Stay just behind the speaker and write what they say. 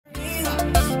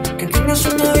que tengas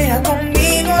una vida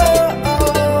conmigo.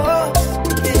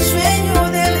 El sueño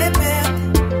del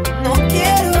repente, no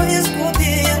quiero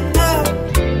discutir, no.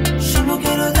 Solo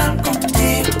quiero estar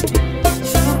contigo,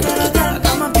 solo quiero estar. I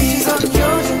got my bees on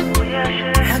Georgia,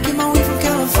 I get my weed from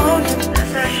California,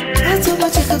 I took my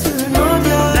chica to the north,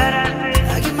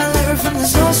 yeah. I get my liver from the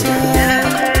source, yeah.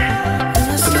 And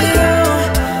I still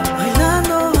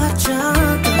bailando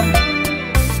bachata.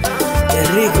 Qué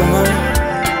rico, mami,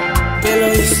 que lo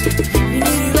hice. You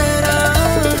need it better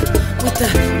with the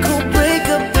cold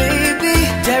breakup, baby.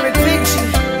 Derek Vinci,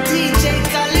 DJ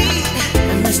Khalid,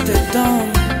 and Mr.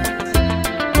 Dome.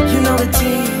 You know the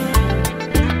team.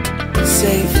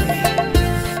 Save me.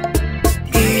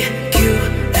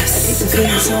 EQS. I keep the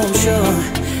feeling so sure.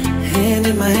 Hand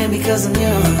in my hand because I'm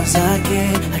yours. I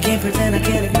can't pretend, I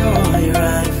can't ignore. You're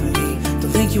right for me.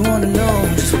 Don't think you wanna know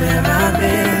just where I've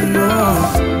been. No,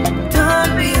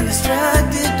 don't be distracted.